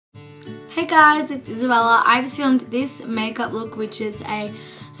Hey guys, it's Isabella. I just filmed this makeup look, which is a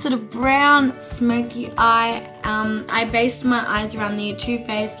sort of brown smoky eye. I based my eyes around the Too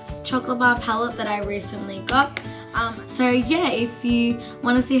Faced chocolate bar palette that I recently got. So yeah, if you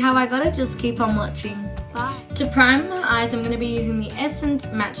want to see how I got it, just keep on watching. Bye. To prime my eyes, I'm going to be using the Essence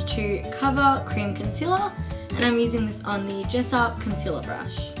Match 2 Cover Cream Concealer, and I'm using this on the Jessup concealer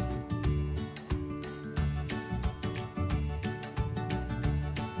brush.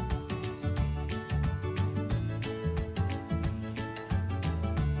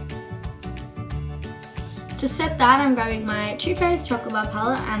 To set that, I'm grabbing my Too Faced chocolate bar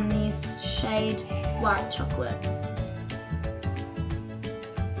palette and the shade White Chocolate.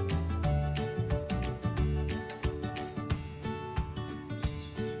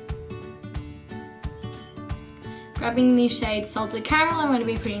 Grabbing the shade Salted Caramel, I'm going to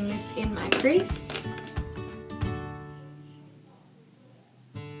be putting this in my crease.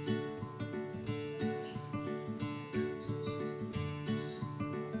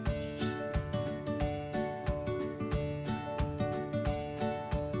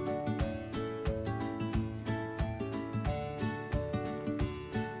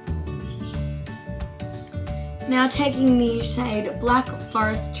 Now taking the shade Black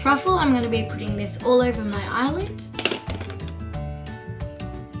Forest Truffle, I'm going to be putting this all over my eyelid.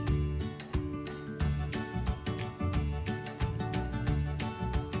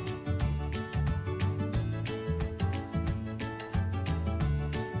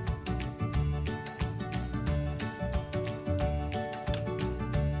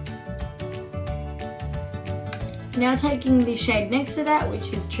 Now taking the shade next to that,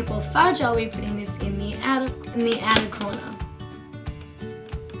 which is Triple Fudge, I'll be putting this in the outer corner.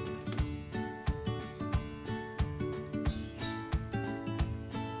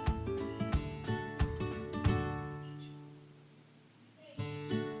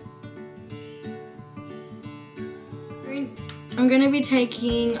 I'm going to be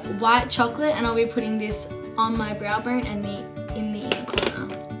taking White Chocolate and I'll be putting this on my brow bone and in the inner corner.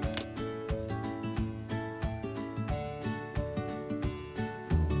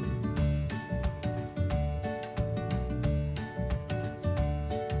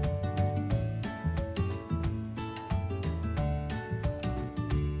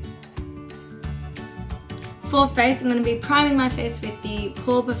 For face, I'm going to be priming my face with the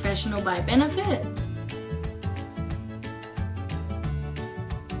Pore Professional by Benefit.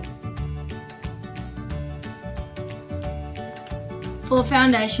 For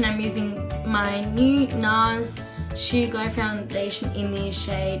foundation, I'm using my new NARS Sheer Glow Foundation in the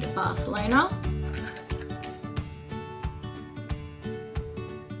shade Barcelona.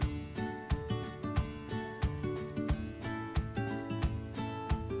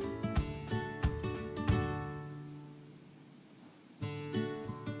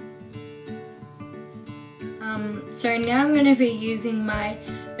 So now I'm going to be using my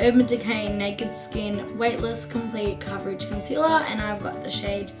Urban Decay Naked Skin Weightless Complete Coverage Concealer, and I've got the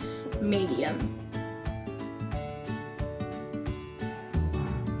shade Medium.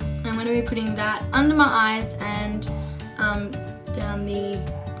 I'm going to be putting that under my eyes and down the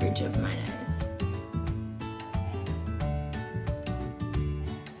bridge of my nose.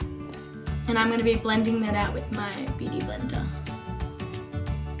 And I'm going to be blending that out with my Beauty Blender.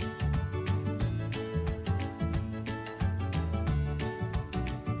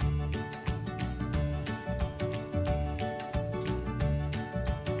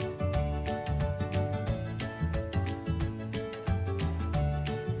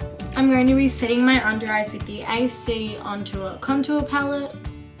 I'm going to be setting my under eyes with the AC onto a contour palette.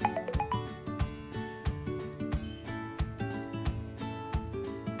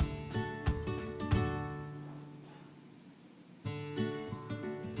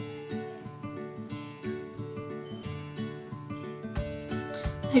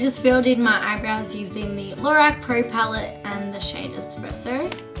 I just filled in my eyebrows using the Lorac Pro palette and the shade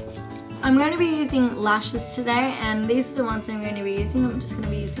Espresso. I'm going to be using lashes today, and these are the ones I'm going to be using. I'm just going to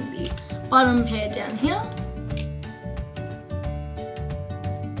be using the bottom pair down here.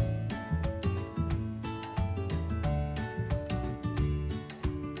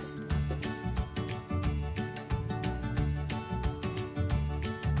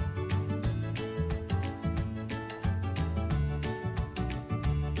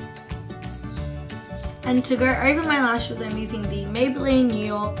 And to go over my lashes, I'm using the Maybelline New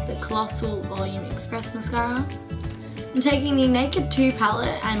York, the Colossal Volume Express Mascara. I'm taking the Naked 2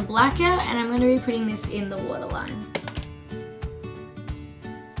 palette and Blackout, and I'm going to be putting this in the waterline.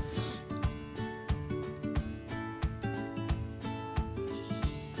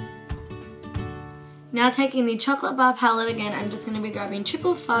 Now taking the chocolate bar palette again, I'm just going to be grabbing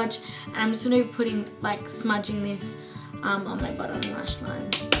Triple Fudge, and I'm just going to be putting, like, smudging this on my bottom lash line.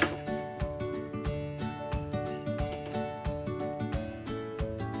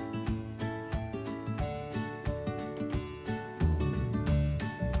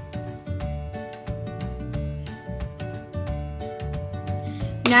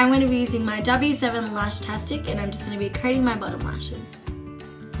 Now I'm going to be using my W7 Lash Tastic, and I'm just going to be creating my bottom lashes.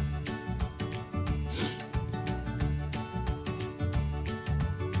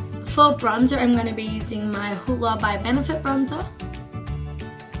 For bronzer, I'm going to be using my Hoola by Benefit bronzer.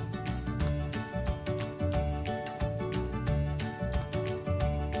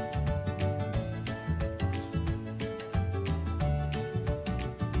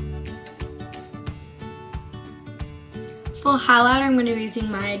 For highlighter, I'm going to be using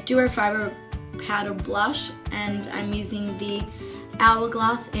my Duo Fiber Powder Blush, and I'm using the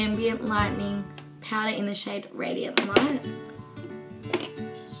Hourglass Ambient Lightening Powder in the shade Radiant Light.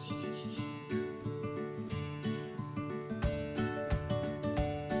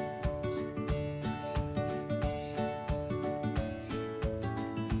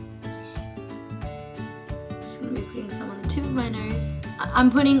 Just going to be putting some on the tip of my nose.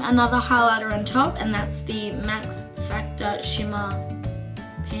 I'm putting another highlighter on top, and that's the Max Factor Shimmer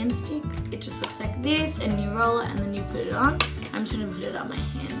Pan Stick. It just looks like this, and you roll it and then you put it on. I'm just going to put it on my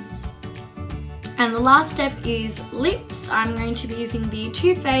hands. And the last step is lips. I'm going to be using the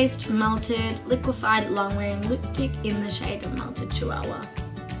Too Faced Melted Liquefied Long Wearing Lipstick in the shade of Melted Chihuahua.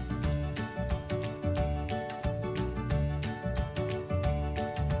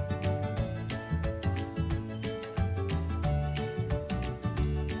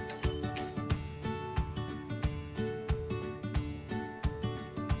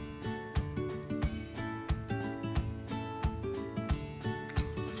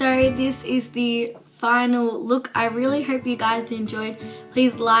 So this is the final look. I really hope you guys enjoyed.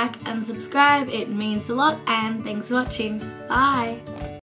 Please like and subscribe, it means a lot, and thanks for watching. Bye!